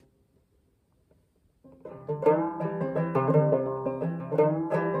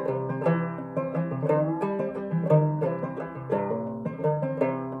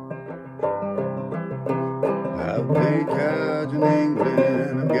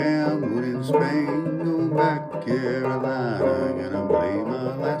back Carolina, gonna play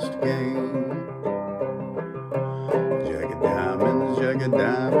my last game. Jagged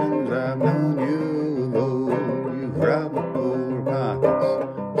diamonds, I've known you of old. You've robbed my poor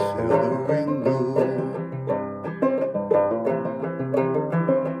pockets, silver and gold.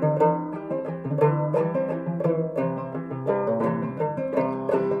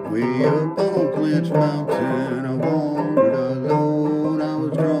 Way up on Clinch Mountain, I wandered alone. I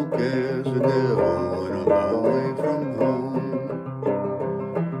was drunk as the devil and a long way from home.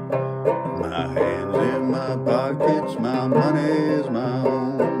 My hands in my pockets, my money's my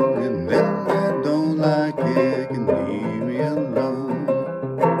own. And them that don't like it can leave me alone.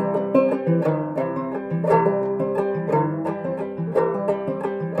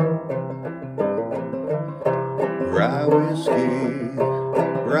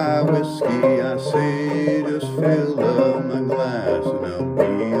 Rye whiskey, I say, just fill up my glass and I'll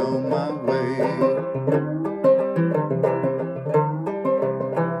be on my way.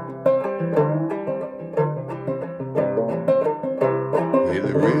 Hey,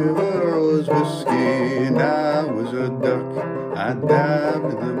 the river was whiskey and I was a duck. I dived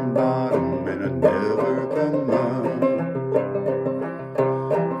to the bottom and I never come up.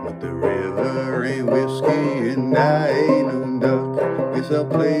 But the river ain't whiskey and I ain't no duck. Guess I'll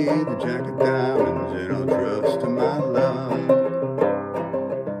play the jack of diamonds and I'll trust to my luck.